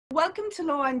Welcome to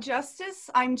Law and Justice.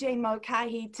 I'm Jane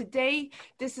Mulcahy. Today,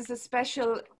 this is a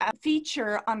special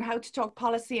feature on how to talk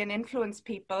policy and influence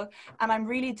people, and I'm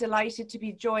really delighted to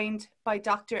be joined by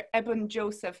Dr. Ebun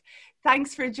Joseph.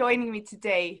 Thanks for joining me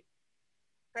today.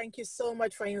 Thank you so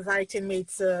much for inviting me.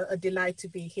 It's a delight to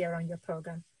be here on your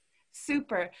program.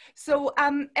 Super. So,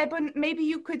 Ebun, maybe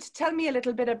you could tell me a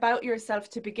little bit about yourself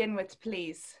to begin with,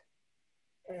 please.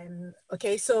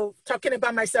 Okay, so talking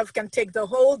about myself can take the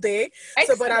whole day.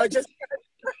 Excellent. So, but I'll just,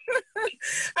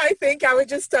 I think I will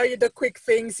just tell you the quick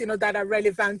things, that are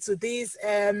relevant to these.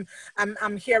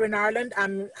 I'm here in Ireland.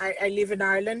 I live in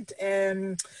Ireland,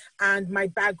 and my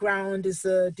background is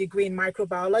a degree in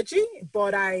microbiology,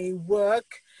 but I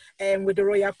work with the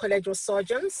Royal College of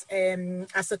Surgeons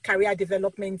as a career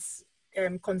development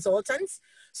consultant.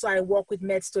 So I work with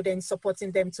med students,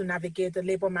 supporting them to navigate the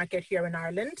labor market here in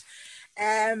Ireland.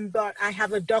 But I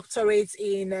have a doctorate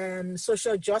in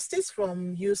social justice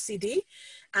from UCD.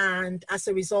 And as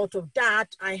a result of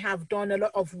that, I have done a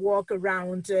lot of work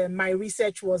around, my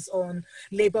research was on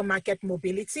labor market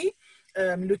mobility,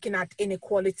 looking at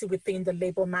inequality within the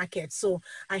labor market. So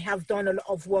I have done a lot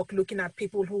of work looking at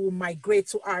people who migrate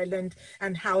to Ireland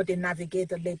and how they navigate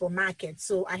the labor market.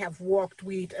 So I have worked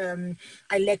with,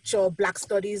 I lecture Black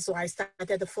Studies. So I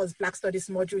started the first Black Studies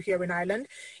module here in Ireland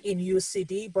in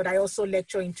UCD, but I also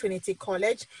lecture in Trinity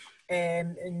College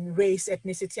in race,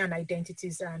 ethnicity, and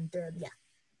identities. And yeah.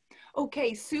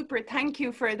 Okay, super. Thank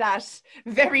you for that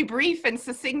very brief and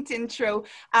succinct intro.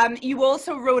 You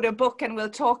also wrote a book, and we'll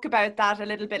talk about that a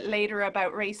little bit later,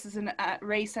 about race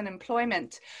and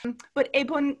employment. But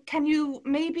Ebun, can you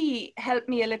maybe help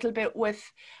me a little bit with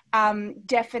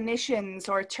definitions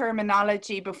or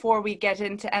terminology before we get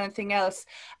into anything else?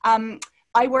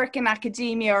 I work in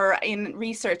academia or in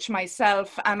research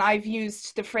myself, and I've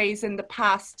used the phrase in the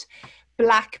past,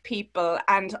 Black people,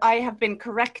 and I have been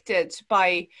corrected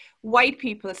by white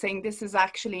people saying this is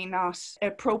actually not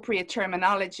appropriate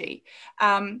terminology.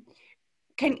 Can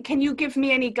you give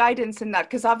me any guidance in that?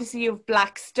 Because obviously you have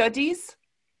Black Studies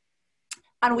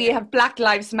and we have Black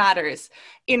Lives Matters.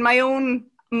 In my own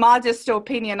modest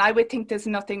opinion, I would think there's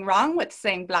nothing wrong with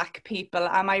saying Black people.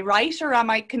 Am I right, or am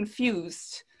I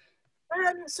confused?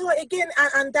 So again,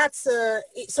 and that's,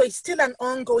 so it's still an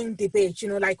ongoing debate,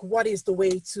 like what is the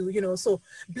way to, so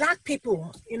Black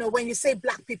people, when you say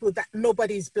Black people, that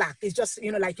nobody is Black. It's just,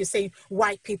 like you're saying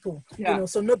white people,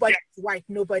 so nobody is white,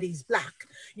 nobody is Black,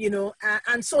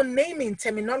 and so naming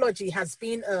terminology has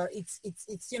been,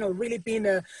 it's really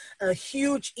been a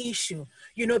huge issue,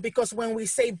 because when we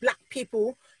say Black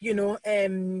people,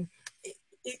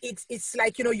 it's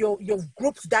like, you've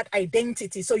grouped that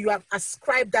identity. So you have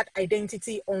ascribed that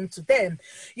identity onto them,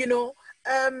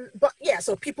 but yeah,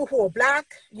 so people who are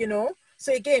Black,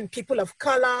 so again, people of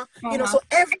color, so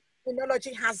every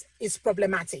terminology is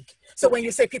problematic. So when you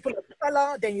say people of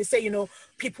color, then you say,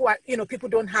 people are, people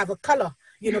don't have a color,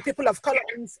 people of color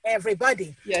means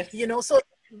everybody, so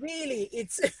really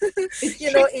it's,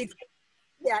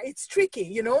 it's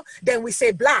tricky, then we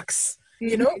say Blacks,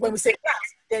 when we say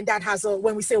Blacks, then that has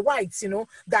when we say whites,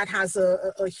 that has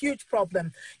a huge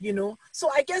problem,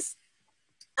 So I guess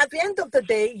at the end of the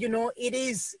day, it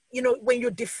is, when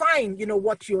you define,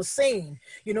 what you're saying,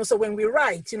 so when we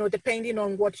write, depending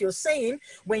on what you're saying,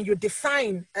 when you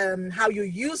define how you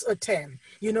use a term,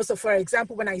 so for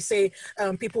example, when I say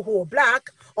people who are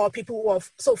Black or people who are,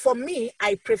 so for me,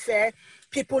 I prefer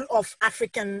people of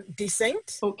African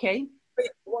descent. Okay.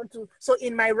 So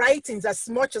in my writings, as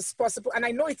much as possible, and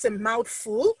I know it's a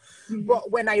mouthful,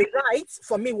 but when I write,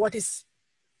 for me, what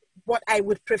I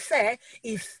would prefer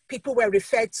if people were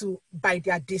referred to by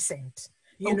their descent,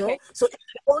 know. So if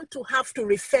you want to have to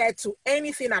refer to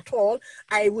anything at all,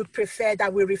 I would prefer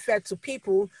that we refer to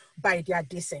people by their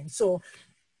descent. So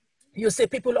you say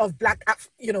people of Black,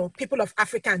 people of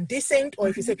African descent, or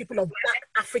if you say people of Black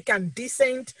African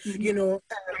descent, do you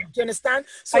understand?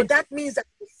 So that means that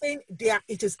you're saying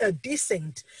it is a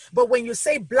descent. But when you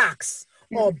say Blacks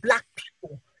or Black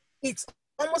people, it's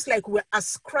almost like we're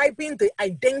ascribing the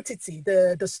identity,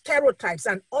 the stereotypes,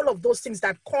 and all of those things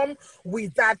that come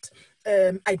with that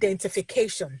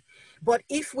identification. But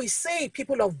if we say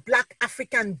people of Black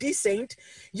African descent,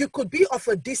 you could be of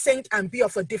a descent and be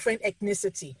of a different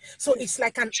ethnicity. So it's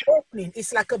like an opening,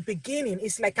 it's like a beginning,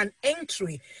 it's like an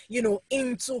entry,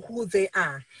 into who they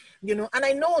are. And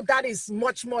I know that is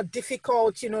much more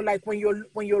difficult, like when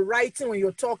you're writing, when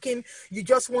you're talking, you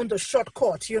just want the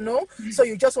shortcut, so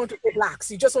you just want to say Blacks,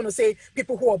 you just want to say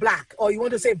people who are Black, or you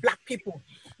want to say Black people,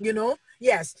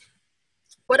 yes.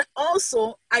 But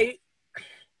also,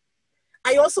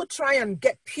 I also try and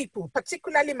get people,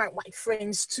 particularly my white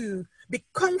friends, to be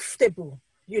comfortable,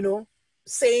 you know,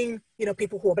 saying, you know,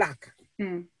 people who are black,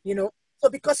 Mm. you know. So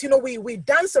because, you know, we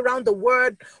dance around the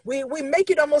word, we make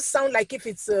it almost sound like if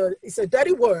it's a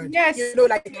dirty word, Yes. you know,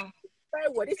 like Yeah.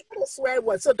 swear word. It's not a swear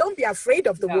word. So don't be afraid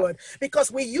of the Yeah. word, because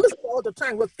we use it all the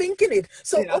time. We're thinking it.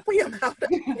 So Yeah. open your mouth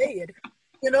and say it,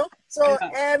 you know. So,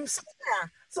 Yeah. so yeah.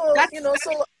 So, you know,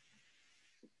 so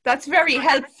that's very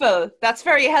helpful. That's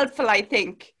very helpful, I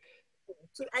think.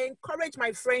 I encourage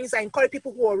my friends, I encourage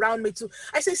people who are around me to,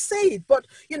 I say it, but,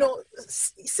 you know,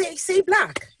 say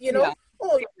black, you know. Yeah.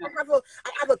 Oh, Yeah.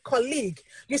 I have a colleague.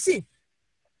 You see,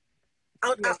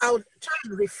 Yes. I'll try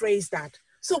and rephrase that.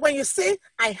 So when you say,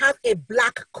 I have a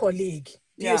black colleague,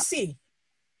 do you Yeah. see?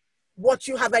 What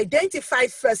you have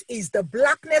identified first is the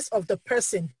blackness of the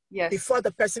person Yes. before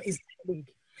the person is a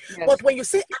colleague. Yes. But when you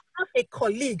say, I have a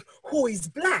colleague who is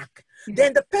black, Yeah.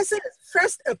 then the person is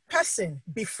first a person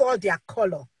before their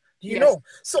color. Do you Yes. know?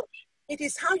 So it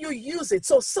is how you use it.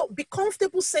 So be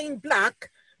comfortable saying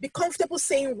black, be comfortable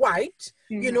saying white,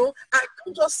 you know, and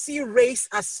don't just see race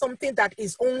as something that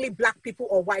is only black people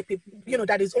or white people, you know,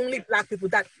 that is only black people,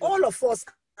 that all of us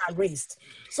are raised.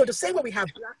 So the same way we have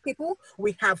black people,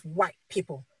 we have white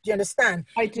people. Do you understand?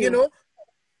 I do. You know?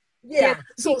 Yeah.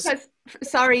 So, because,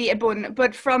 sorry, Ebun,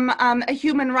 but from a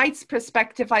human rights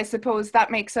perspective, I suppose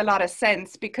that makes a lot of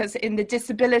sense, because in the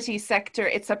disability sector,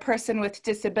 it's a person with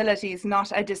disabilities,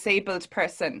 not a disabled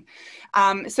person.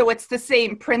 So it's the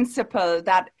same principle,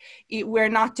 that we're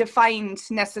not defined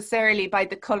necessarily by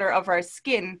the color of our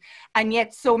skin, and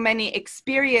yet so many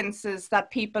experiences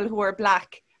that people who are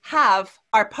black have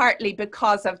are partly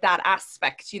because of that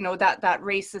aspect, you know, that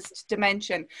racist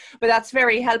dimension. But that's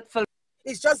very helpful.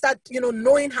 It's just that, you know,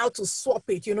 knowing how to swap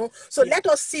it, you know. So let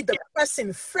us see the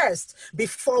person first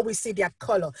before we see their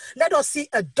color. Let us see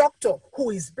a doctor who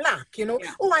is black, you know.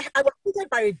 Yeah. Oh, I was treated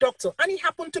by a doctor and he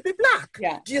happened to be black.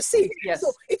 Yeah. Do you see? Yes.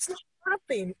 So it's not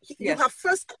happening. Yes. You have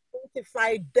first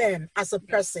identified them as a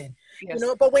person, yes. You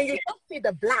know. But when you don't see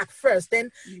the black first, then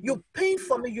you paint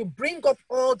for me, you bring up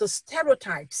all the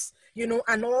stereotypes, you know,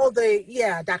 and all the,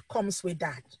 that comes with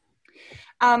that.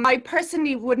 I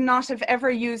personally would not have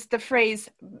ever used the phrase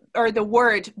or the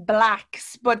word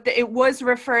blacks, but it was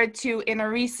referred to in a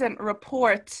recent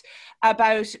report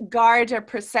about Garda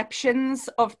perceptions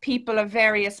of people of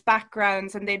various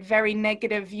backgrounds, and they had very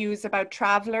negative views about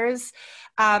travellers,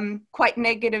 quite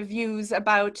negative views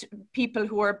about people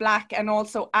who are black and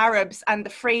also Arabs, and the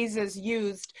phrases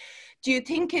used. Do you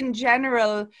think in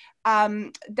general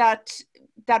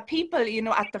that people, you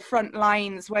know, at the front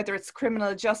lines, whether it's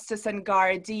criminal justice and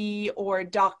Gardaí or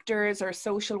doctors or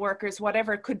social workers,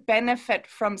 whatever, could benefit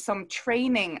from some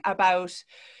training about,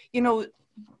 you know,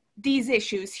 these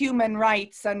issues, human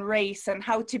rights and race, and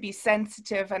how to be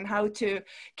sensitive and how to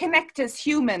connect as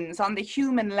humans on the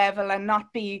human level and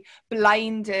not be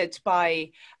blinded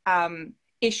by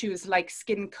issues like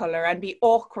skin color and be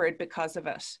awkward because of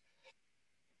it?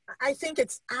 I think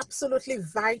it's absolutely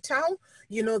vital,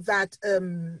 you know, that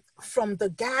from the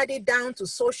Gardaí down to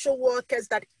social workers,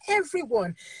 that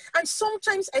everyone, and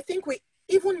sometimes I think we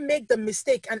even make the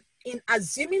mistake and in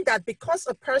assuming that because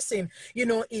a person, you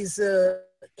know,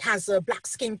 has a black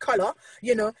skin color,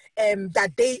 you know,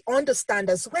 that they understand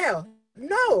as well.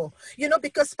 No, you know,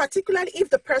 because particularly if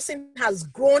the person has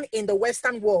grown in the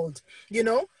Western world, you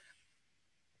know,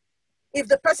 if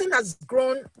the person has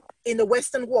grown in the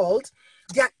Western world,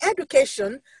 their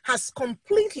education has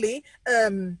completely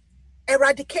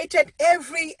eradicated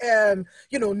every,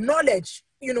 you know, knowledge,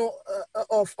 you know,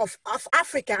 of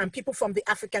Africa and people from the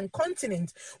African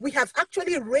continent. We have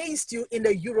actually raised you in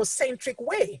a Eurocentric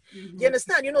way. You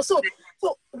understand? You know, so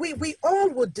we all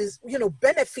would, you know,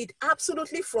 benefit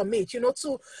absolutely from it. You know,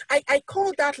 I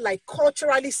call that like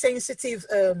culturally sensitive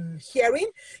hearing.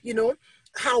 You know,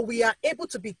 how we are able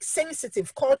to be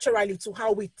sensitive culturally to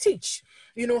how we teach,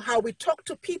 you know, how we talk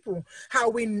to people, how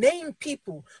we name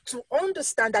people, to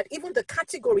understand that even the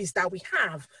categories that we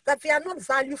have, that they are not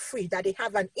value free, that they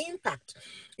have an impact,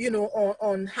 you know,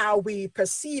 on how we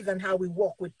perceive and how we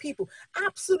work with people.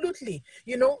 Absolutely.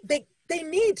 You know, they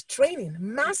need training,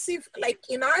 massive, like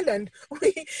in Ireland,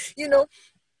 you know,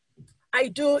 I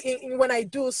do, when I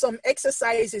do some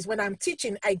exercises, when I'm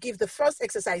teaching, I give the first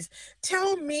exercise.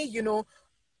 Tell me, you know,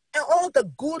 all the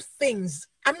good things.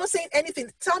 I'm not saying anything.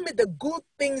 Tell me the good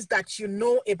things that you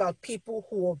know about people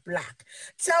who are black.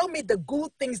 Tell me the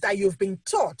good things that you've been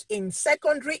taught in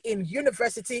secondary, in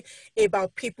university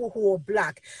about people who are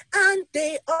black. And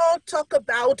they all talk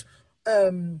about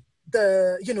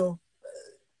the, you know,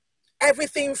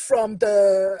 everything from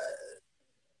the,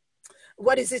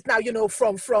 what is it now, you know,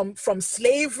 from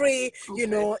slavery, you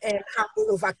know, and how we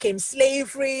overcame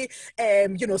slavery,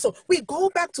 you know, so we go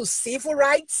back to civil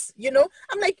rights, you know.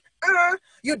 I'm like,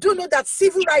 you do know that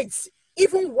civil rights,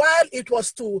 even while it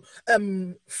was to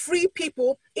free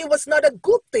people, it was not a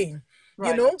good thing.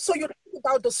 Right. You know, so you think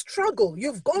about the struggle.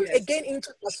 You've gone again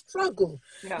into the struggle,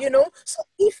 you know. So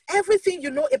if everything you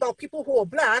know about people who are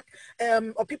Black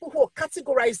or people who are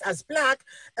categorized as Black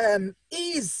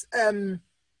is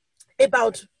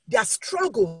about their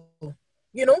struggle,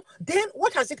 you know, then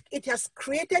what has it has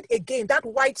created again that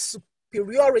white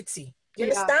superiority. You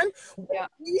understand?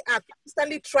 We are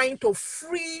constantly trying to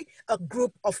free a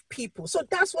group of people. So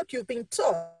that's what you've been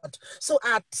taught. So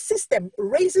our system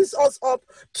raises us up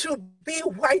to be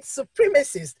white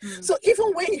supremacists. So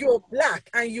even when you're Black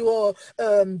and you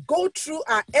go through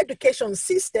our education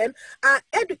system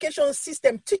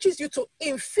teaches you to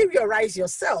inferiorize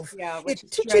yourself. It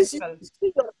teaches you to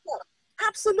see yourself.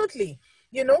 Absolutely.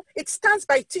 You know, it starts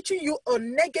by teaching you a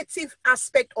negative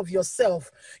aspect of you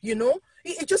know.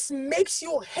 It just makes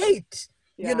you hate,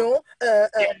 you know,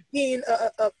 being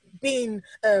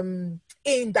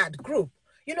in that group.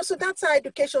 You know, so that's our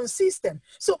education system.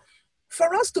 So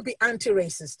for us to be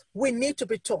anti-racist, we need to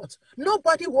be taught.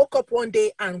 Nobody woke up one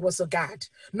day and was a guard.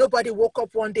 Nobody woke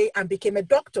up one day and became a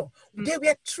doctor. They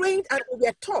were trained and they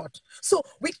were taught. So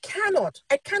I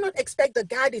cannot expect the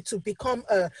guard to become,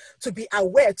 to be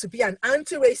aware, to be an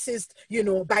anti-racist, you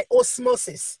know, by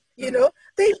osmosis. You know,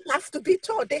 they have to be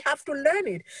taught, they have to learn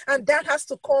it. And that has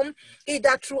to come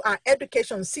either through our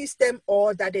education system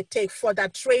or that they take further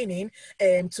training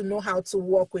to know how to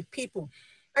work with people.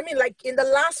 I mean, like in the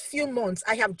last few months,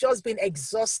 I have just been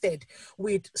exhausted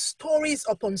with stories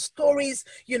upon stories,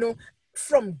 you know,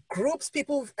 from groups,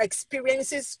 people's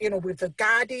experiences, you know, with the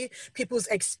Gardaí, people's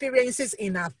experiences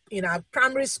in our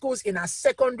primary schools, in our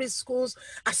secondary schools,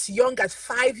 as young as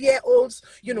 5-year-olds,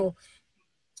 you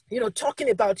know, talking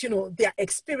about, you know, their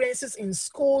experiences in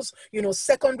schools, you know,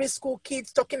 secondary school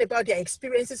kids talking about their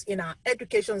experiences in our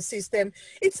education system.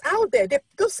 It's out there.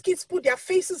 Those kids put their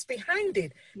faces behind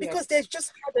it because they've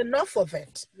just had enough of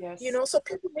it. You know, so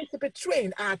people need to be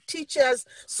trained. Our teachers,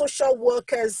 social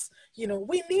workers, you know,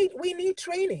 we need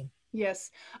training.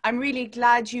 Yes, I'm really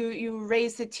glad you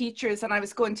raised the teachers, and I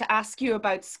was going to ask you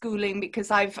about schooling because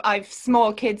I've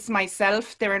small kids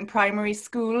myself. They're in primary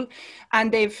school, and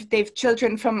they've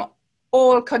children from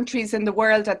all countries in the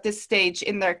world at this stage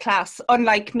in their class.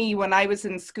 Unlike me when I was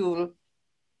in school,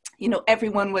 you know,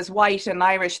 everyone was white and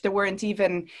Irish. There weren't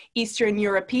even Eastern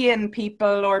European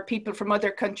people or people from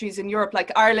other countries in Europe.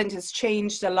 Like Ireland has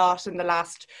changed a lot in the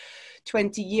last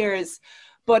 20 years.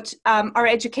 But our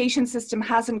education system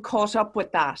hasn't caught up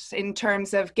with that in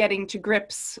terms of getting to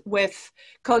grips with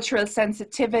cultural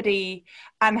sensitivity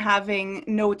and having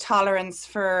no tolerance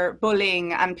for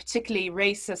bullying, and particularly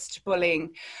racist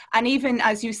bullying. And even,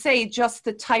 as you say, just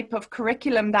the type of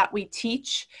curriculum that we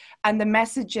teach and the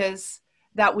messages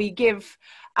that we give.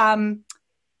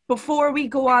 Before we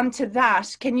go on to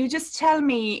that, can you just tell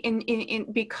me,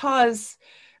 because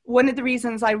one of the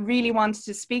reasons I really wanted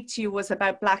to speak to you was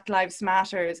about Black Lives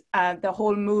Matter, the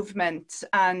whole movement,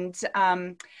 and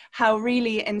how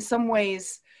really in some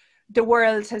ways the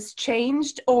world has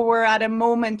changed, or we're at a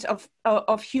moment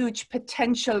of huge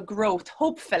potential growth,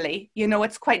 hopefully. You know,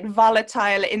 it's quite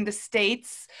volatile in the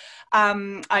States.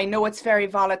 I know it's very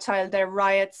volatile. There are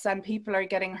riots and people are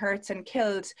getting hurt and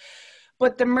killed.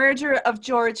 But the murder of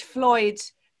George Floyd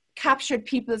captured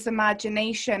people's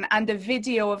imagination, and the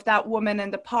video of that woman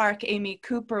in the park, Amy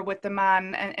Cooper, with the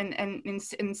man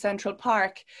in Central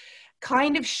Park,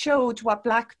 kind of showed what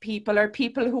Black people, or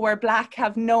people who are Black,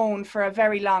 have known for a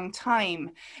very long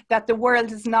time, that the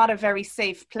world is not a very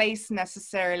safe place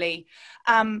necessarily.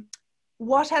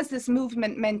 What has this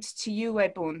movement meant to you,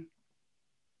 Ebun?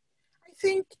 I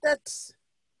think that,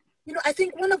 you know, I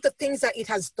think one of the things that it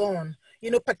has done, you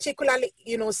know, particularly,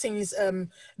 you know, since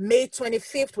May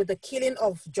 25th with the killing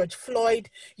of George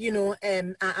Floyd, you know,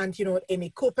 and you know,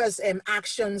 Amy Cooper's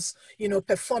actions, you know,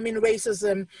 performing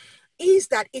racism, is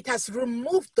that it has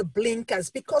removed the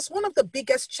blinkers. Because one of the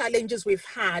biggest challenges we've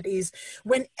had is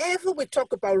whenever we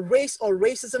talk about race or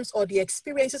racism or the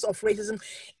experiences of racism,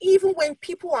 even when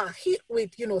people are hit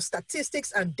with, you know,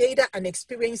 statistics and data and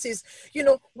experiences, you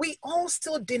know, we all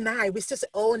still deny. We still say,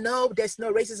 oh no, there's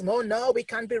no racism. Oh no, we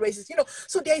can't be racist. You know,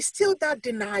 so there is still that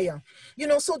denial, you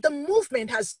know. So the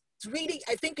movement has really,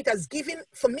 I think it has given,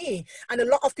 for me and a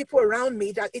lot of people around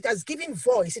me, that it has given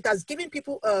voice. It has given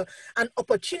people an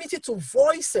opportunity to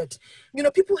voice it. You know,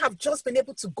 people have just been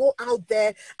able to go out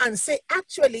there and say,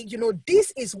 actually, you know,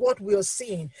 this is what we're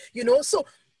seeing, you know. So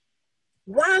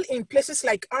while in places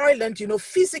like Ireland, you know,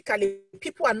 physically,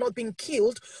 people are not being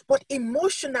killed, but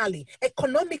emotionally,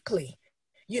 economically,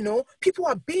 you know, people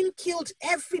are being killed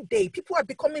every day. People are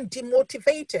becoming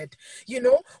demotivated. You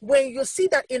know, when you see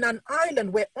that in an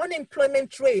island where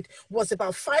unemployment rate was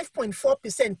about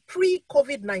 5.4%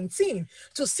 pre-COVID-19,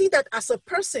 to see that as a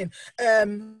person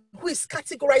who is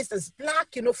categorized as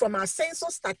Black, you know, from our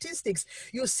census statistics,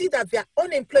 you see that their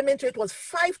unemployment rate was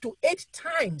 5 to 8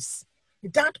 times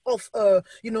that of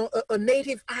you know, a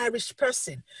native Irish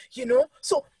person, you know.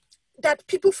 So that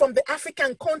people from the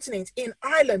African continent in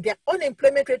Ireland, their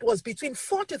unemployment rate was between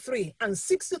 43 and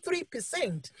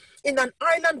 63% in an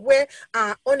island where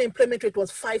our unemployment rate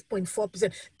was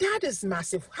 5.4%. That is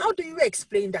massive. How do you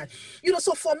explain that? You know,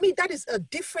 so for me, that is a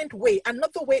different way,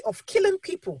 another way of killing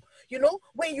people. You know,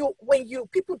 when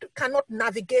people cannot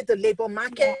navigate the labor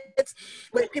market,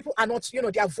 when people are not, you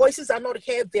know, their voices are not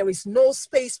heard, there is no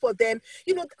space for them.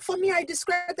 You know, for me, I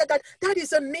describe that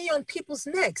is a knee on people's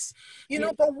necks, you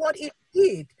know, but what it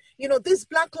did, you know, this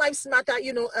Black Lives Matter,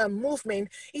 you know, movement,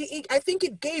 I think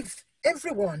it gave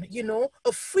everyone, you know,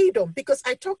 a freedom, because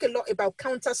I talk a lot about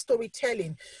counter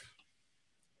storytelling.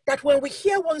 That when we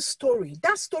hear one story,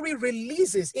 that story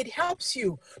releases, it helps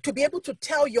you to be able to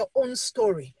tell your own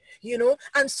story, you know,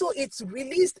 and so it's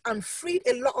released and freed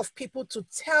a lot of people to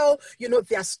tell, you know,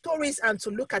 their stories and to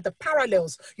look at the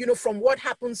parallels, you know, from what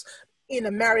happens in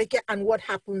America and what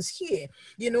happens here,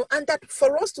 you know, and that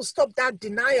for us to stop that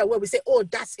denial where we say, oh,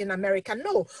 that's in America.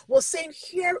 No, we're saying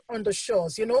here on the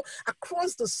shores, you know,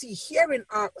 across the sea, here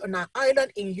on our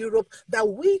island in Europe, that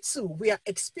we too, we are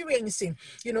experiencing,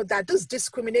 you know, that this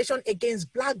discrimination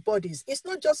against Black bodies, it's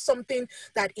not just something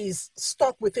that is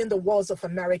stuck within the walls of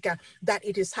America, that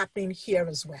it is happening here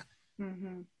as well.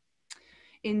 Mm-hmm.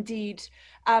 Indeed.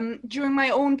 During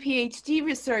my own PhD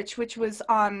research, which was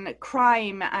on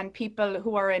crime and people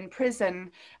who are in prison,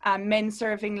 men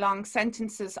serving long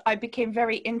sentences, I became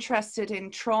very interested in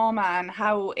trauma and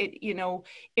how it, you know,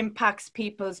 impacts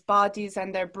people's bodies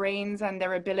and their brains and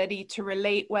their ability to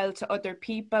relate well to other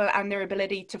people and their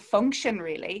ability to function,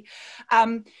 really.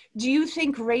 Do you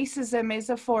think racism is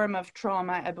a form of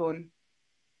trauma, Ebun?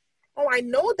 Oh, I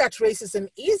know that racism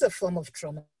is a form of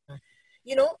trauma.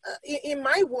 You know, in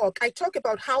my work, I talk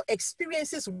about how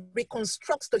experiences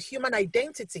reconstructs the human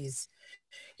identities.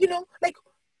 You know, like,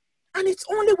 and it's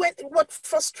only when, what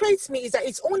frustrates me is that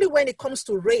it's only when it comes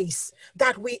to race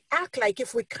that we act like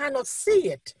if we cannot see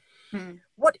it.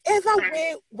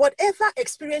 Whatever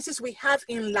experiences we have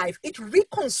in life, it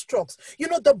reconstructs, you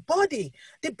know, the body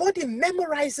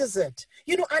memorizes it,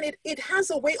 you know, and it has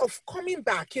a way of coming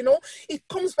back, you know, it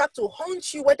comes back to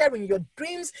haunt you, whether in your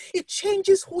dreams, it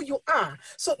changes who you are.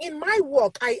 So in my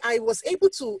work, I was able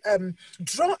to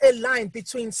draw a line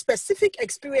between specific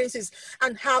experiences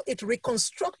and how it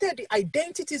reconstructed the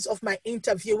identities of my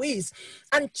interviewees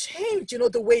and changed, you know,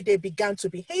 the way they began to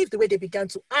behave, the way they began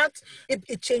to act.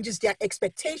 It changes their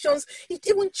expectations. It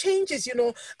even changes, you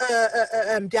know,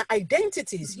 their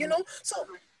identities, you know. So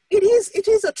it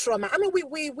is a trauma. I mean,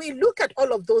 we look at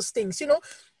all of those things, you know.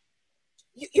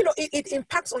 You know, it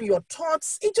impacts on your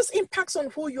thoughts. It just impacts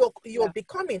on who you're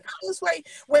becoming. That's why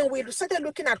when we started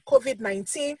looking at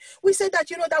COVID-19, we said that,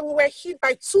 you know, that we were hit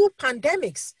by 2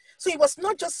 pandemics. So it was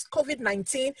not just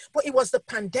COVID-19, but it was the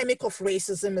pandemic of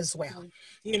racism as well,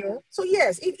 you know. So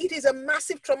yes, it is a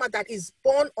massive trauma that is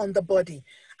born on the body.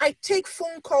 I take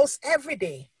phone calls every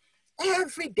day.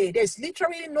 Every day. There's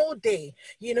literally no day,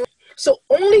 you know. So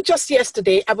only just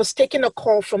yesterday, I was taking a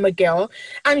call from a girl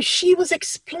and she was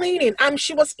explaining,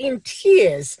 she was in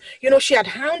tears. You know, she had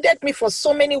hounded me for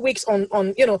so many weeks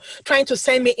on, you know, trying to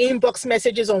send me inbox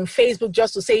messages on Facebook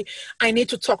just to say, I need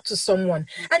to talk to someone.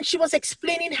 And she was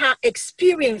explaining her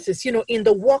experiences, you know, in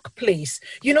the workplace,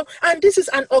 you know, and this is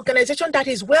an organization that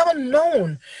is well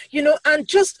known, you know, and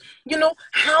just, you know,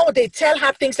 how they tell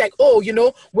her things like, oh, you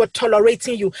know, we're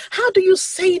tolerating you. How do you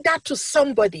say that to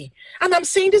somebody? And I'm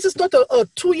saying this is not a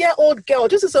 2-year-old girl.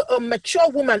 This is a mature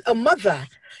woman, a mother,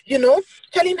 you know,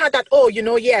 telling her that, oh, you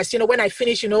know, yes, you know, when I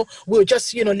finish, you know, we'll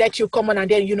just, you know, let you come on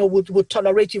and then, you know, we'll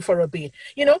tolerate you for a bit.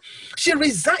 You know, she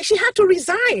resigned. She had to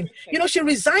resign. You know, she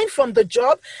resigned from the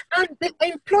job, and the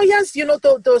employers, you know,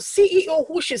 the CEO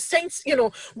who she sent, you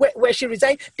know, where she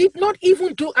resigned, did not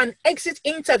even do an exit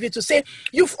interview to say,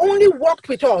 you've only worked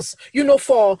with us, you know,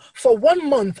 for 1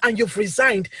 month and you've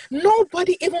resigned.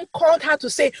 Nobody even called her to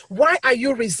say, why are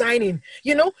you resigning?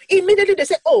 You know, immediately they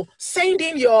say, oh, send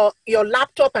in your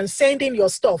laptop and send in your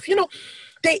stuff. You know,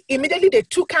 they immediately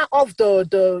took her off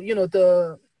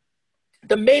the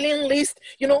mailing list,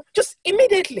 you know, just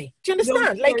immediately. Do you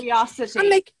understand? No curiosity. And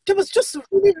like, there was just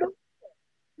really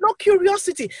no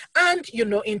curiosity. And, you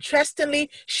know, interestingly,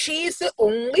 she's the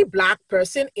only Black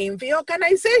person in the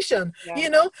organization, you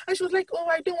know, and she was like, oh,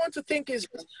 I don't want to think it's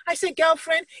race. I said,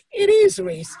 girlfriend, it is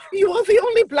race. You are the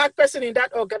only Black person in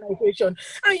that organization,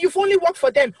 and you've only worked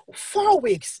for them 4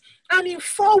 weeks. And in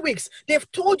 4 weeks,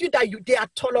 they've told you that they are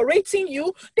tolerating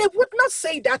you. They would not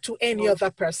say that to any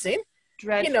other person.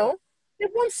 Dreadful. You know, they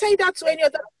won't say that to any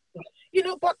other person, you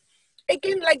know, but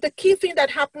again, like the key thing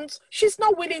that happens, she's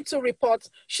not willing to report.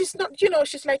 She's not, you know,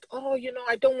 she's like, oh, you know,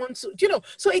 I don't want to, you know.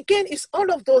 So again, it's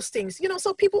all of those things, you know,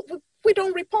 so people, we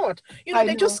don't report, you know,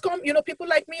 they just come, you know, people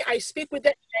like me, I speak with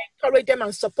them, I encourage them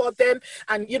and support them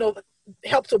and, you know,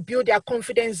 help to build their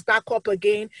confidence back up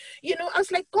again. You know, I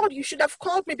was like, God, you should have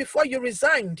called me before you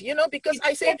resigned, you know, because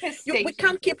I say, we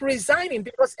can't keep resigning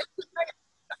because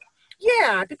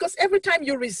because every time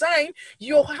you resign,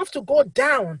 you have to go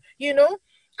down, you know.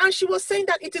 And she was saying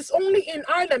that it is only in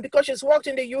Ireland, because she's worked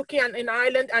in the UK and in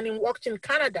Ireland and worked in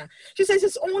Canada. She says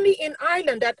it's only in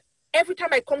Ireland that every time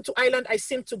I come to Ireland, I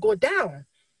seem to go down.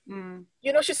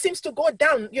 You know, she seems to go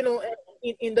down, you know,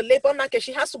 in the labor market,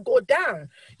 she has to go down,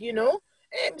 you know.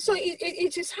 So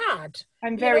it is hard.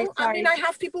 I'm very sorry. I mean, I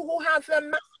have people who have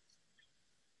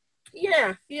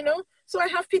you know, so I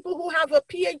have people who have a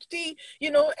PhD,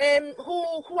 you know,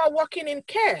 who are working in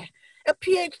care. A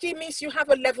PhD means you have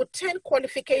a level 10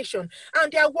 qualification,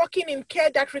 and they are working in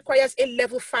care that requires a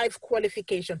level 5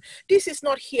 qualification. This is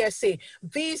not hearsay.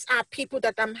 These are people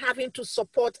that I'm having to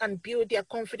support and build their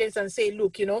confidence and say,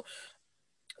 look, you know,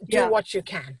 do what you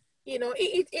can. You know,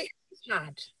 it's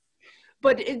hard.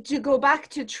 But to go back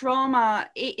to trauma,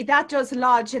 that does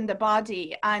lodge in the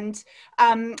body. And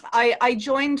I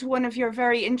joined one of your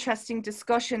very interesting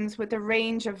discussions with a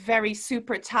range of very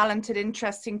super talented,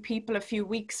 interesting people a few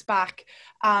weeks back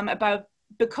about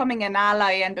becoming an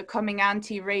ally and becoming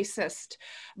anti-racist.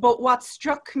 But what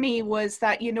struck me was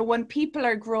that, you know, when people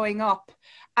are growing up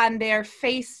and they're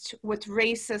faced with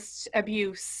racist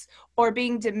abuse or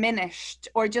being diminished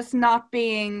or just not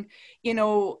being, you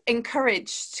know,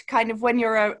 encouraged, kind of when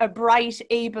you're a bright,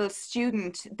 able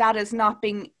student, that is not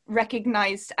being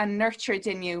recognized and nurtured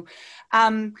in you,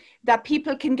 that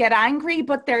people can get angry,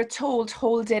 but they're told,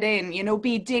 hold it in, you know,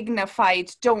 be dignified,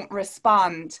 don't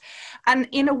respond. And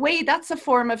in a way, that's a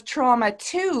form of trauma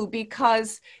too,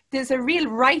 because there's a real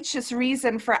righteous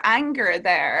reason for anger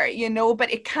there, you know,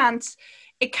 but it can't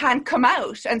come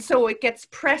out. And so it gets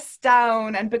pressed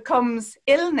down and becomes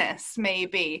illness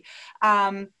maybe.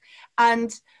 And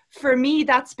for me,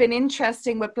 that's been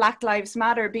interesting with Black Lives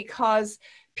Matter, because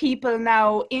people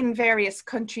now in various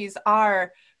countries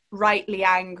are rightly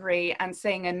angry and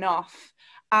saying enough.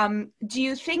 Do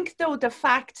you think though the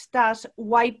fact that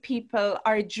white people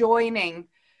are joining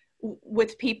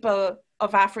with people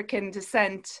of African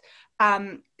descent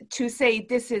to say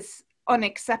this is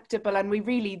unacceptable and we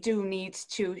really do need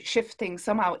to shift things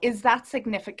somehow, is that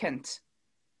significant?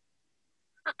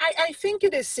 I think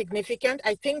it is significant.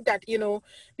 I think that, you know,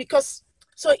 because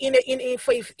so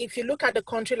if you look at a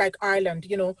country like Ireland,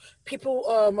 you know, people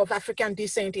of African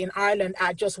descent in Ireland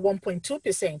are just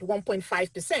 1.2%,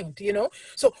 1.5%, you know.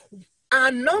 So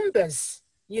our numbers,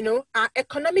 you know, our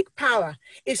economic power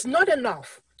is not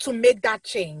enough to make that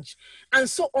change. And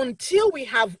so until we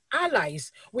have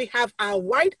allies, we have our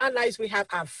white allies, we have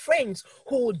our friends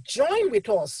who join with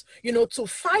us, you know, to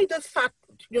fight the fact,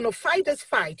 you know, fight this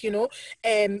fight, you know,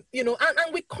 and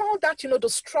we call that, you know, the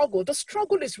struggle. The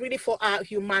struggle is really for our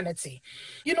humanity.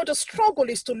 You know, the struggle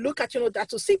is to look at, you know, that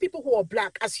to see people who are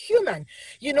Black as human,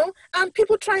 you know, and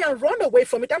people try and run away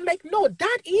from it. I'm like, no,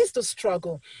 that is the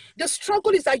struggle. The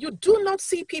struggle is that you do not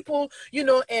see people, you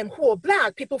know, who are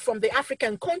Black, people from the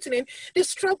African continent. The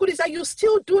struggle is that you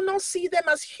still do not see them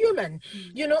as human,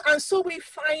 you know, and so we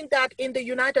find that in the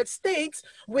United States,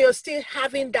 we are still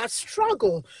having that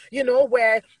struggle, you know,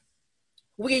 where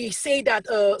we say that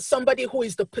somebody who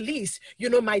is the police, you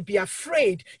know, might be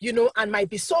afraid, you know, and might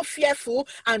be so fearful,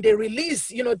 and they release,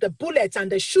 you know, the bullets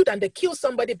and they shoot and they kill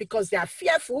somebody because they are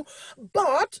fearful.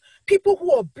 But people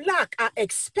who are Black are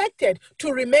expected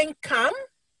to remain calm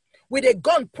with a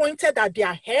gun pointed at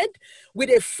their head, with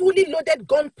a fully loaded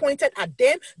gun pointed at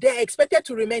them. They're expected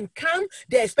to remain calm.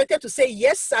 They're expected to say,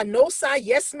 yes, sir, no, sir,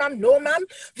 yes, ma'am, no, ma'am.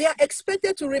 They are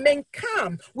expected to remain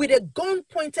calm with a gun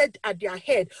pointed at their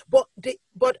head.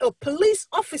 But a police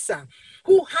officer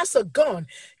who has a gun,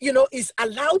 you know, is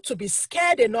allowed to be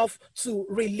scared enough to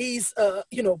release,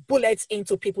 you know, bullets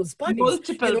into people's bodies.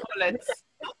 Multiple you know, bullets.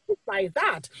 By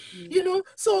that, you know,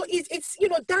 so it's you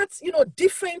know, that's, you know,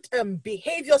 different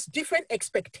behaviors, different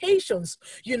expectations,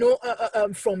 you know,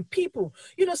 from people,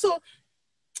 you know. So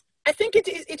I think it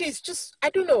is just,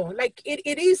 I don't know, like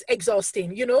it is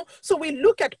exhausting, you know. So we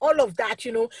look at all of that,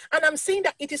 you know, and I'm saying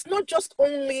that it is not just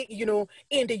only, you know,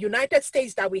 in the United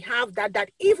States that we have that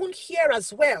even here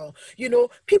as well, you know,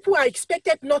 people are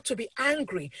expected not to be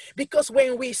angry, because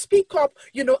when we speak up,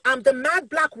 you know, I'm the mad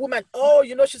black woman. Oh,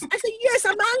 you know, I say, yes,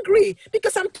 I'm angry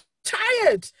because I'm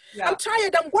tired. Yeah. I'm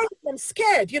tired. I'm worried. I'm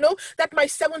scared, you know, that my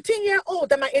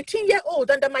 17-year-old and my 18-year-old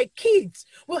and that my kids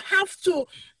will have to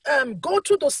go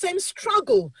through the same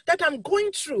struggle that I'm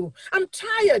going through. I'm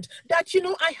tired that, you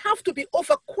know, I have to be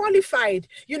overqualified,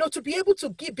 you know, to be able to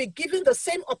be given the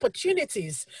same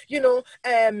opportunities, you know,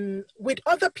 with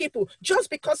other people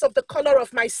just because of the color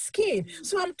of my skin.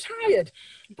 So I'm tired.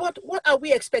 But what are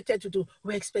we expected to do?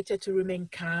 We're expected to remain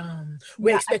calm.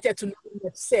 We're expected to not be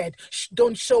upset.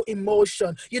 Don't show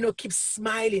emotion, you know, keep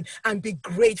smiling and be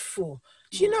grateful.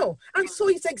 You know, and so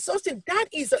it's exhausting. That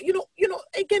is, you know,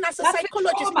 again, as a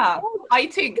psychologist, I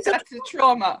think that's a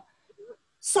trauma.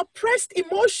 Suppressed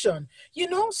emotion, you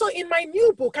know. So in my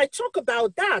new book, I talk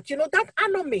about that, you know, that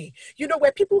anomy, you know,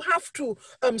 where people have to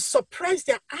suppress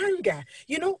their anger.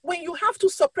 You know, when you have to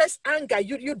suppress anger,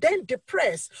 you then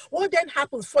depress. What then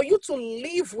happens for you to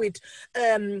live with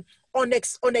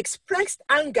unexpressed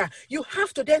anger? You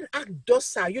have to then act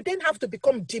docile. You then have to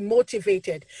become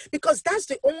demotivated, because that's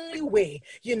the only way,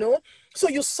 you know. So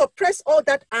you suppress all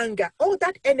that anger, all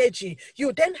that energy.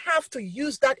 You then have to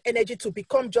use that energy to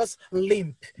become just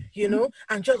limp, you know,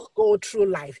 and just go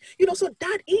through life, you know. So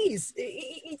that is,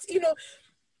 it's, you know,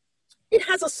 it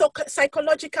has a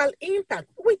psychological impact.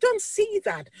 We don't see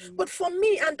that. But for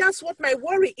me, and that's what my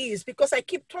worry is, because I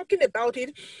keep talking about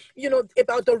it, you know,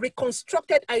 about the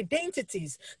reconstructed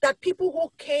identities, that people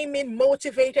who came in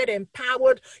motivated,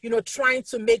 empowered, you know, trying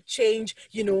to make change,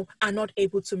 you know, are not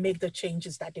able to make the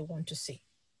changes that they want to see.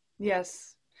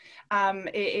 Yes.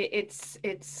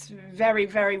 It's very,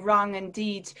 very wrong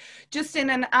indeed. Just in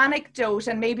an anecdote,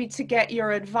 and maybe to get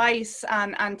your advice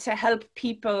and to help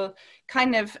people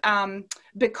kind of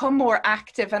become more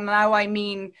active, and now I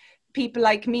mean people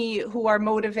like me who are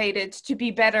motivated to be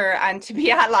better and to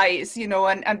be allies, you know,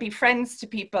 and be friends to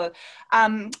people.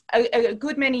 A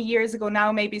good many years ago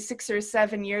now, maybe 6 or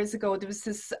 7 years ago, there was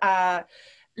this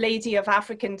lady of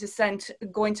African descent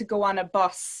going to go on a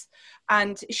bus.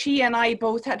 And she and I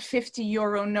both had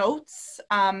 €50 notes.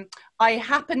 I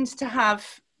happened to have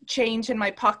change in my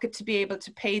pocket to be able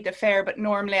to pay the fare, but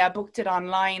normally I booked it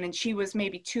online, and she was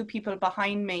maybe 2 people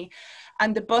behind me.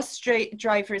 And the bus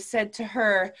driver said to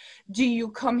her, "Do you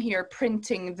come here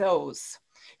printing those?"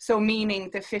 So meaning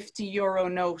the €50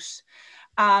 note.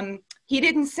 He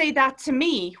didn't say that to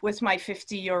me with my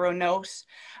 €50 note.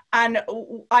 And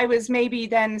I was maybe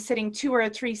then sitting 2 or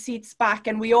 3 seats back,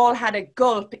 and we all had a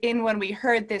gulp in when we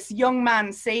heard this young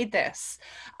man say this.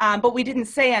 But we didn't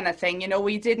say anything, you know,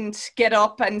 we didn't get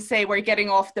up and say we're getting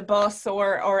off the bus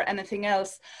or anything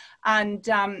else. And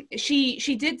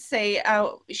she did say,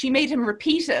 she made him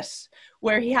repeat it,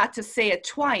 where he had to say it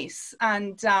twice.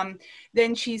 And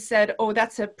then she said, "Oh,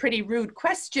 that's a pretty rude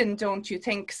question, don't you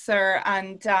think, sir?"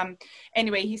 And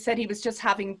anyway, he said he was just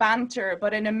having banter.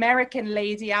 But an American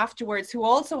lady afterwards, who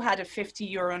also had a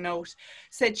 €50 note,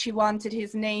 said she wanted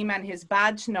his name and his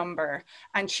badge number,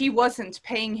 and she wasn't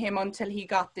paying him until he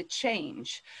got the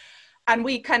change. And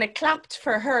we kind of clapped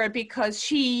for her, because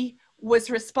she was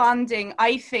responding,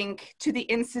 I think, to the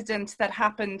incident that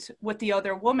happened with the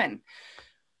other woman.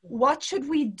 What should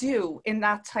we do in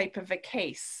that type of a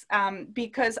case?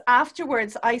 Because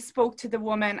afterwards I spoke to the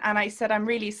woman and I said, "I'm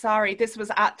really sorry." This was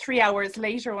at 3 hours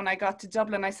later when I got to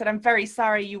Dublin. I said, "I'm very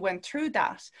sorry you went through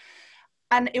that."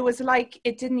 And it was like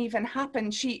it didn't even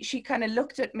happen. She kind of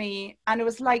looked at me, and it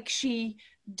was like she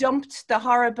dumped the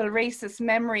horrible racist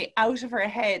memory out of her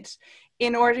head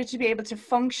in order to be able to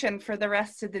function for the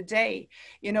rest of the day.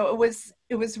 You know,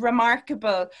 it was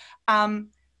remarkable.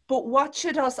 But what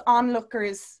should us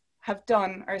onlookers have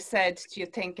done or said, do you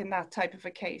think, in that type of a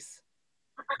case?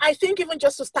 I think, even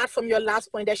just to start from your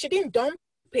last point, that she didn't dump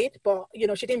it, but, you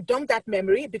know, she didn't dump that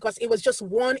memory, because it was just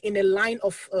one in a line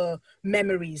of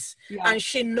memories. Yeah. And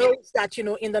she knows that, you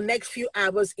know, in the next few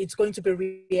hours, it's going to be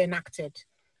reenacted. Do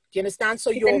you understand?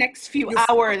 So in the next few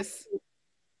hours.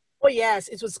 Oh, yes,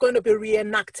 it was going to be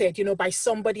reenacted, you know, by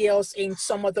somebody else in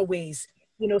some other ways.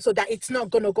 You know, so that it's not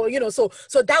going to go, you know, so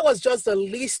that was just the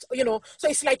least, you know. So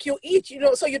it's like you eat, you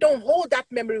know, so you don't hold that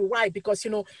memory. Why? Because, you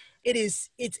know,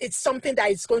 it's something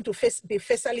that is going to be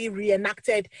facially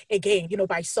reenacted again,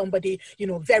 by somebody,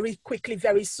 very quickly,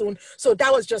 very soon. So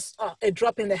that was just a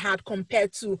drop in the hat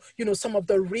compared to, some of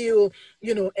the real,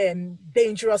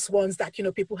 dangerous ones that,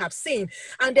 people have seen.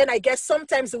 And then I guess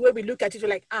sometimes the way we look at it, we're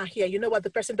like, here, you know what, the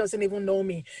person doesn't even know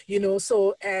me,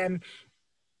 so,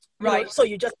 right. So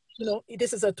you just,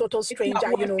 this is a total stranger,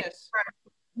 It.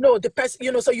 No, the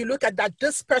person, so you look at that,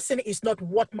 this person is not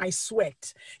worth my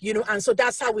sweat, and so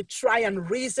that's how we try and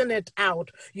reason it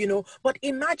out, but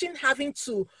imagine having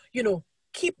to,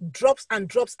 keep drops and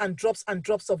drops and drops and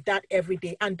drops of that every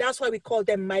day. And that's why we call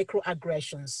them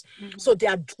microaggressions. So they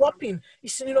are dropping,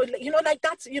 like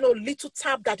that, little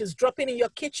tap that is dropping in your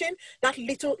kitchen, that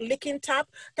little leaking tap,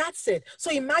 that's it. So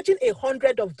imagine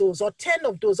 100 of those, or 10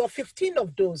 of those, or 15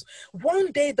 of those.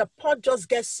 One day the pot just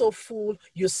gets so full,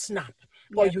 you snap.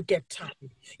 Or you get tired,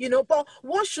 but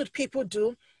what should people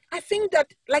do? I think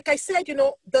that, like I said,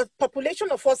 the population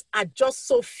of us are just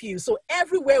so few. So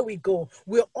everywhere we go,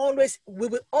 we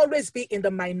will always be in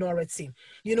the minority,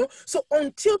 So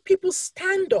until people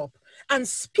stand up and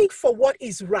speak for what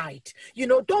is right,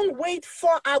 don't wait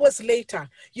 4 hours later,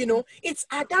 it's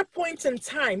at that point in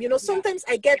time, sometimes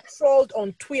I get trolled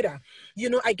on Twitter,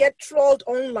 I get trolled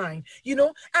online,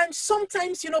 and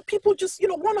sometimes, people just,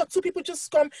 one or two people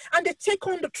just come and they take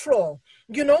on the troll,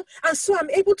 and so I'm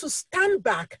able to stand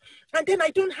back, and then I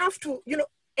don't have to,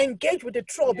 engage with the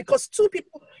troll because two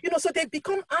people, so they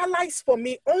become allies for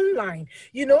me online,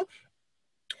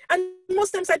 and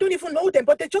most times I don't even know them,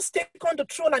 but they just take on the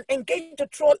troll and engage the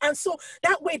troll. And so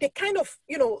that way they kind of,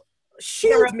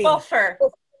 shield me. Buffer.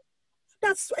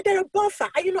 They're a buffer.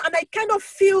 And I kind of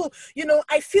feel,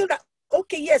 I feel that,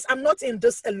 okay, yes, I'm not in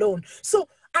this alone. So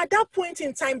at that point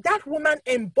in time, that woman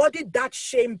embodied that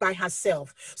shame by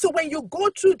herself. So when you go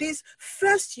through this,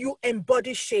 first you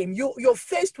embody shame. You're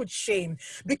faced with shame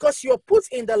because you're put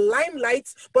in the limelight,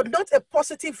 but not a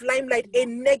positive limelight, a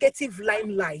negative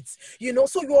limelight.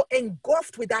 So you're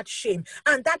engulfed with that shame,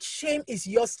 and that shame is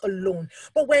yours alone.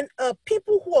 But when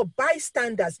people who are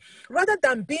bystanders, rather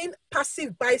than being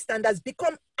passive bystanders,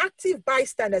 become active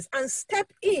bystanders and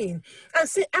step in and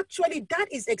say, actually, that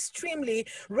is extremely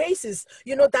racist.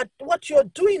 That what you're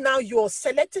doing now, you're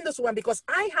selecting this one because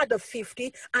I had a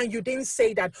 50 and you didn't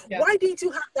say that. Yeah. Why didn't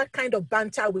you have that kind of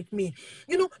banter with me?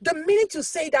 The minute you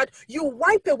say that, you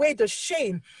wipe away the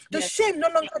shame. The shame no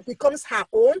longer becomes her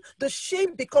own. The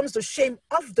shame becomes the shame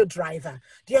of the driver.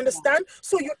 Do you understand? Yeah.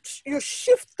 So you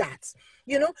shift that,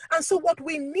 and so what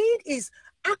we need is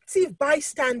active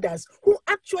bystanders who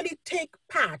actually take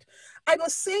part. I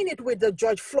was saying it with the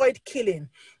George Floyd killing.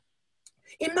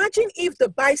 Imagine if the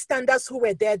bystanders who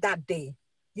were there that day,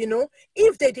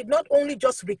 if they did not only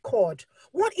just record,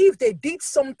 what if they did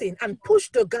something and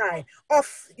pushed the guy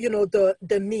off,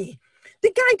 the knee?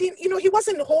 The guy didn't, he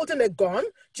wasn't holding a gun.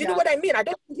 Do you know what I mean? I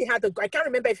don't think I can't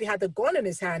remember if he had the gun in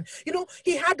his hand.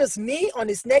 He had his knee on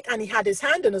his neck and he had his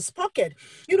hand in his pocket.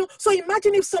 So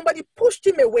imagine if somebody pushed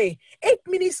him away. 8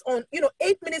 minutes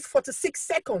 46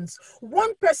 seconds.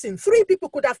 One person, 3 people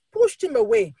could have pushed him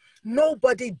away.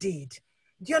 Nobody did.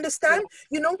 Do you understand?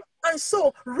 Yeah. And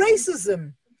so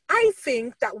racism, I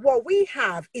think that what we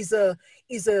have is a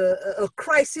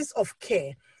crisis of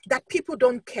care, that people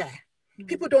don't care.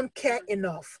 People don't care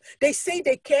enough. They say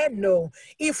they care. No.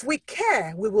 If we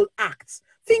care, we will act.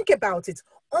 Think about it.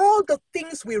 All the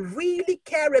things we really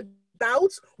care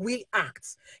about, we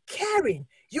act. Caring.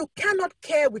 You cannot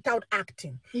care without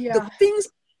acting. Yeah. The things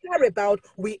we care about,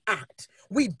 we act.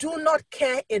 We do not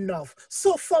care enough.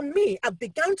 So for me, I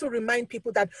began to remind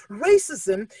people that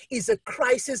racism is a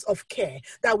crisis of care,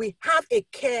 that we have a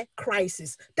care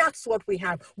crisis. That's what we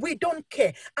have. We don't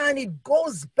care. And it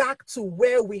goes back to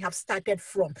where we have started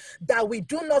from, that we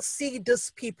do not see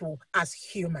these people as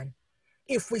human.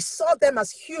 If we saw them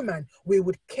as human, we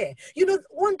would care.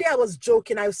 One day I was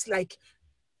joking. I was like,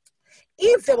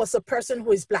 if there was a person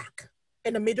who is black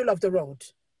in the middle of the road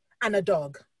and a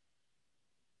dog,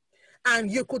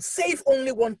 and you could save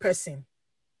only one person,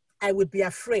 I would be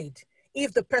afraid.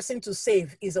 If the person to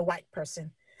save is a white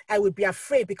person, I would be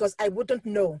afraid because I wouldn't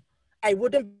know. I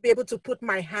wouldn't be able to put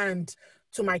my hand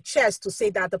to my chest to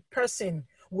say that the person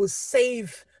will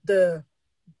save the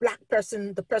black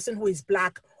person, the person who is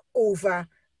black, over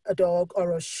a dog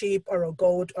or a sheep or a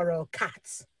goat or a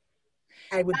cat.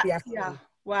 I would be afraid. Yeah.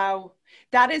 Wow.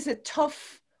 That is a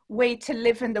tough way to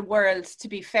live in the world, to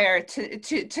be fair,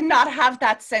 to not have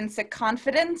that sense of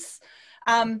confidence,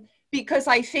 because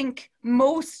I think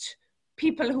most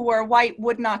people who are white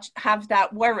would not have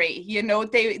that worry.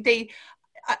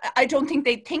 I don't think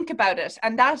they think about it,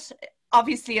 and that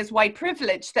obviously is white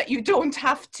privilege, that you don't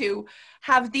have to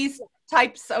have these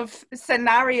types of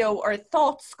scenario or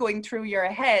thoughts going through your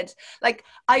head. Like,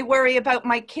 I worry about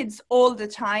my kids all the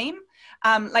time,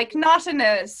 like not in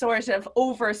a sort of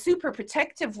over super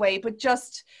protective way, but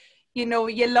just, you know,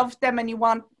 you love them and you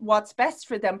want what's best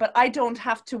for them, but I don't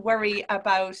have to worry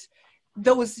about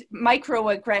those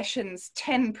microaggressions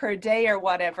 10 per day or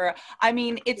whatever. I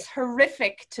mean, it's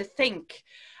horrific to think,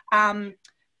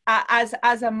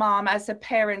 as a mom, as a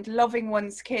parent, loving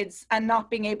one's kids and not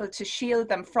being able to shield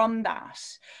them from that.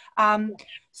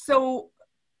 So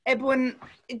Ebun,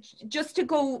 just to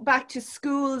go back to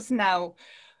schools now,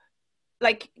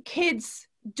 like, kids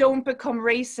don't become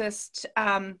racist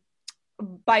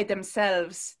by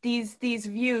themselves. These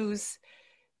views,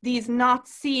 these not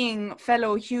seeing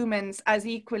fellow humans as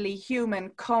equally human,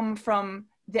 come from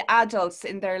the adults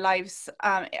in their lives,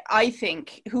 I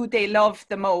think, who they love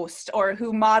the most or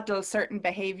who model certain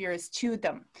behaviors to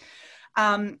them.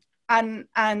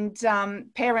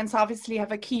 Parents obviously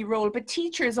have a key role, but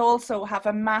teachers also have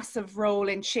a massive role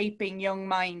in shaping young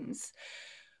minds.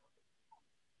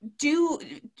 Do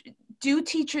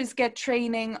teachers get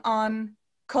training on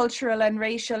cultural and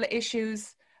racial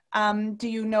issues? Do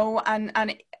you know, and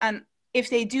if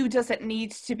they do, does it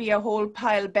need to be a whole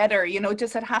pile better? You know,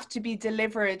 does it have to be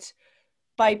delivered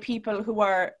by people who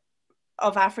are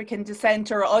of African descent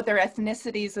or other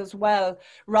ethnicities as well,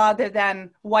 rather than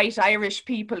white Irish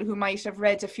people who might have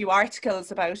read a few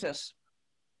articles about it?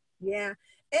 Yeah.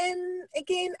 And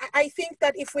again, I think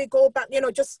that if we go back, you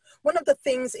know, just one of the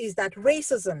things is that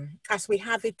racism, as we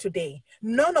have it today,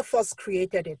 none of us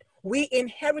created it. We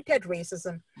inherited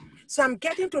racism. So I'm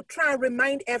getting to try and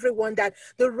remind everyone that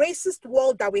the racist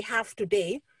world that we have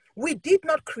today, we did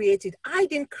not create it. I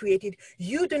didn't create it.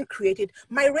 You didn't create it.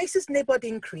 My racist neighbor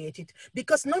didn't create it,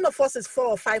 because none of us is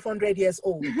 400 or 500 years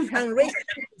old, and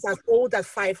racism is as old as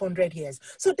 500 years.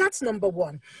 So that's number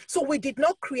one. So we did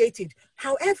not create it.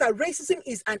 However, racism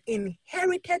is an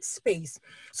inherited space.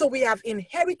 So we have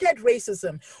inherited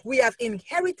racism. We have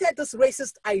inherited these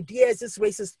racist ideas, these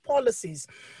racist policies.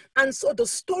 And so the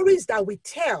stories that we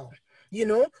tell, you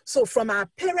know, so from our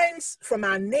parents, from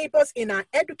our neighbors, in our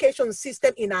education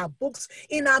system, in our books,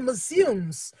 in our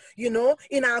museums, you know,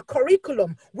 in our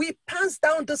curriculum, we pass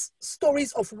down the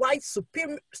stories of white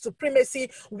supremacy,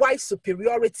 white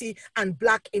superiority, and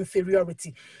Black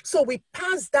inferiority. So we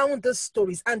pass down the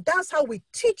stories, and that's how we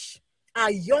teach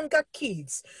our younger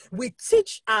kids. We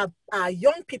teach our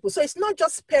young people. So it's not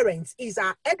just parents, it's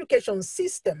our education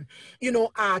system, you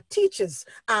know, our teachers,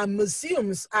 our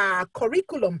museums, our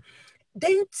curriculum.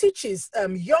 Then teaches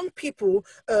young people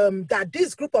that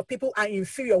this group of people are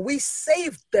inferior. We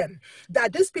saved them.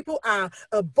 That these people are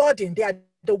a burden. They are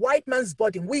the white man's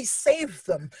burden. We save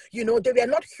them. You know, they were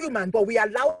not human, but we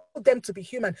allow them to be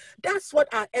human. That's what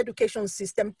our education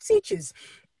system teaches.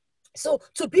 So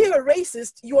to be a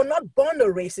racist, you are not born a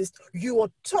racist. You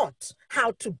are taught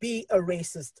how to be a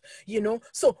racist, you know.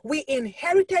 So we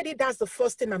inherited it. That's the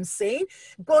first thing I'm saying.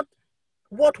 But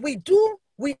what we do,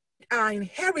 our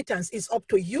inheritance is up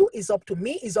to you, is up to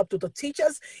me, is up to the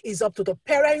teachers, is up to the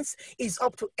parents, is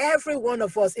up to every one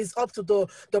of us, is up to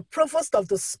the provost of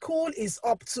the school, is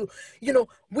up to, you know,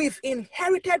 we've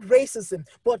inherited racism.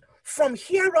 But from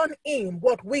here on in,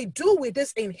 what we do with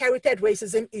this inherited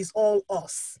racism is all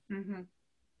us. Mm-hmm.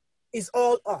 Is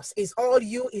all us, is all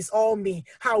you, is all me.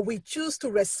 How we choose to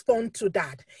respond to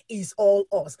that is all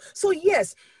us. So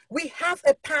yes, we have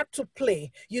a part to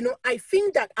play. You know, I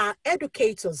think that our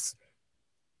educators,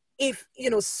 if, you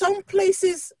know, some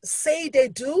places say they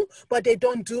do, but they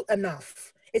don't do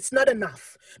enough. It's not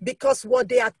enough, because what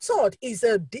they are taught is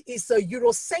a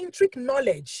Eurocentric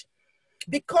knowledge.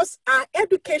 Because our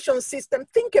education system,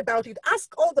 think about it,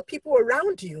 ask all the people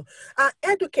around you, our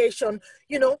education,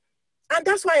 you know, and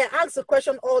that's why I ask the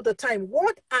question all the time,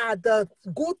 what are the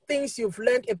good things you've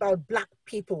learned about Black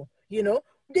people? You know,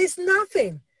 there's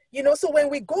nothing. You know, so when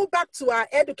we go back to our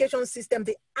education system,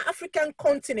 the African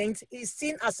continent is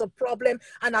seen as a problem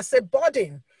and as a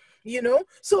burden, you know.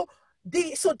 So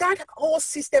that whole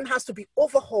system has to be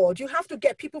overhauled. You have to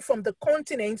get people from the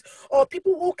continent, or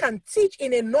people who can teach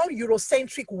in a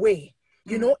non-Eurocentric way,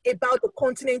 you know, about the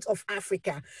continent of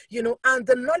Africa, you know, and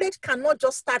the knowledge cannot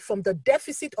just start from the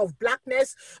deficit of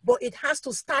Blackness, but it has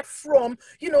to start from,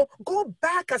 you know, go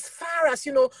back as far as,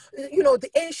 you know, the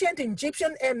ancient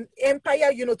Egyptian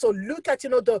empire, you know, to look at, you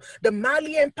know, the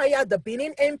Mali Empire, the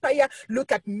Benin Empire,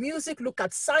 look at music, look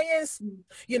at science,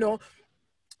 you know.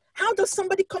 How does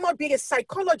somebody come out being a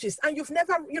psychologist and you've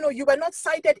never, you know, you were not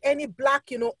cited any Black,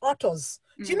 you know, authors?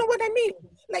 Do you know what I mean?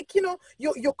 Like, you know,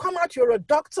 you come out, you're a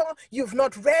doctor, you've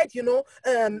not read, you know,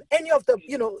 any of the,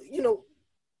 you know,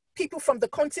 people from the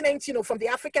continent, you know, from the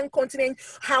African continent,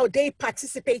 how they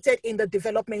participated in the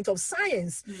development of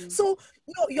science. So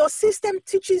your system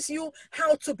teaches you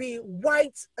how to be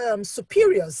white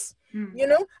superiors. You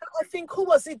know, I think, who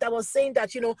was it that was saying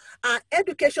that, you know, our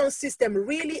education system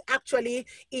really actually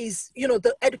is, you know,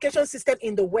 the education system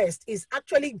in the West is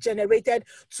actually generated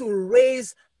to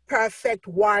raise perfect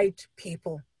white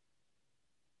people.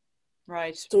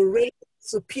 Right. To raise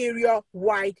superior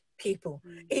white people.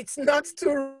 It's not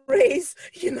to raise,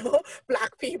 you know,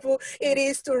 Black people. It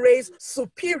is to raise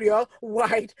superior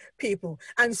white people.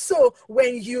 And so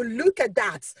when you look at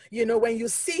that, you know, when you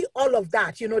see all of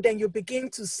that, you know, then you begin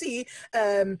to see,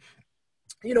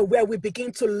 you know, where we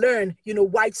begin to learn, you know,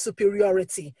 white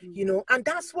superiority, you know, and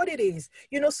that's what it is,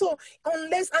 you know. So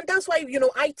and that's why, you know,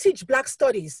 I teach Black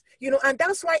studies, you know, and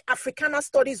that's why Africana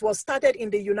studies was started in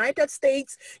the United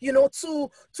States, you know, to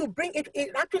bring it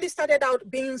actually started out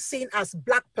being seen as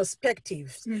Black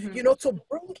perspectives, you know, to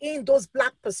bring in those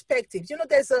Black perspectives. You know,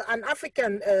 there's an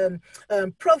African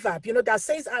proverb, you know, that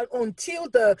says, until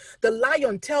the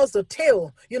lion tells the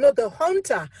tale, you know, the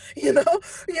hunter, you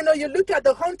look at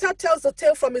the hunter tells the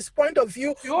tale from his point of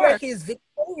view, where he's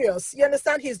victorious. You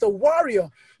understand? He's the warrior,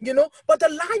 you know, but the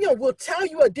lion will tell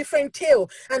you a different tale,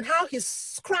 and how he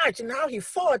scratched and how he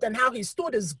fought and how he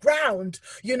stood his ground,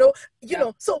 you know,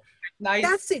 so nice.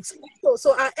 That's it.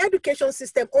 So our education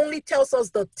system only tells us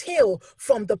the tale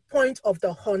from the point of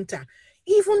the hunter.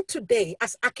 Even today,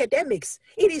 as academics,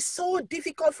 it is so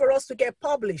difficult for us to get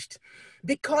published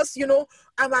because, you know,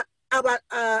 our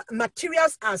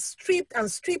materials are stripped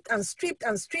and stripped and stripped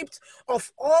and stripped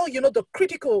of all, you know, the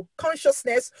critical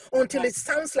consciousness until it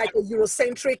sounds like a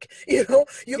Eurocentric, you know,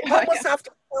 you almost have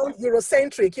to sound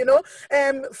Eurocentric, you know.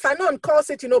 Fanon calls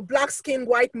it, you know, black skin,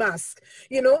 white mask,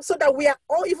 you know, so that we are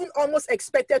all even almost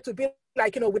expected to be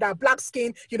like, you know, with our black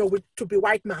skin, you know, to be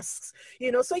white masks,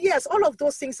 you know. So yes, all of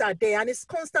those things are there, and it's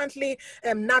constantly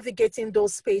navigating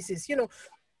those spaces, you know.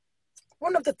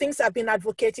 One of the things I've been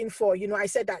advocating for, you know, I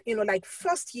said that, you know, like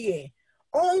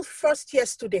all first year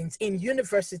students in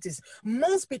universities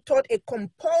must be taught a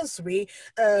compulsory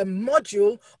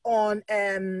module on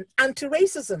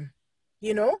anti-racism,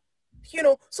 you know,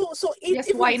 so yes,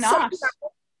 why not?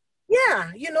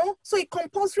 Yeah, you know, so a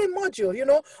compulsory module, you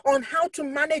know, on how to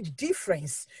manage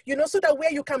difference, you know, so that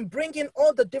where you can bring in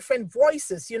all the different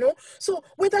voices, you know. So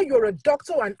whether you're a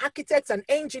doctor or an architect, an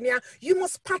engineer, you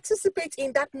must participate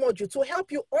in that module to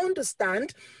help you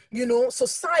understand, you know,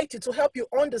 society, to help you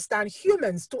understand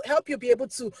humans, to help you be able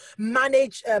to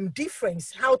manage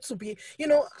difference, how to be, you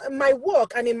know, my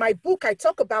work. And in my book, I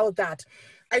talk about that.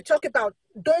 I talk about,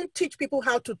 don't teach people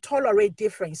how to tolerate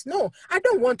difference. No, I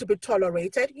don't want to be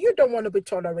tolerated. You don't want to be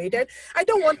tolerated. I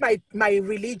don't want my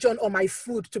religion or my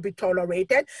food to be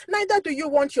tolerated. Neither do you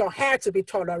want your hair to be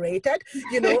tolerated,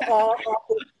 you know, or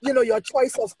you know, your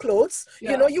choice of clothes.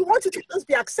 You know, you want it to just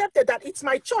be accepted that it's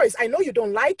my choice. I know you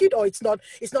don't like it, or it's not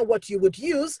what you would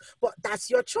use, but that's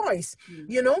your choice,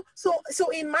 you know. So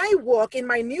in my work, in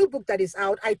my new book that is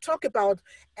out, I talk about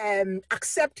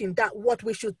accepting that what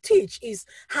we should teach is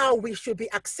how we should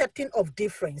be accepting of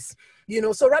difference, you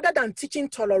know. So rather than teaching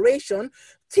toleration,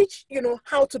 teach, you know,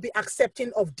 how to be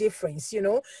accepting of difference, you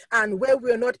know, and where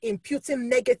we're not imputing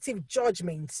negative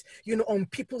judgments, you know, on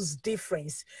people's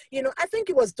difference. You know, I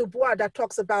think it was Du Bois that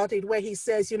talks about it, where he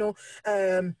says, you know,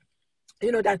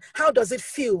 that how does it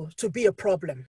feel to be a problem?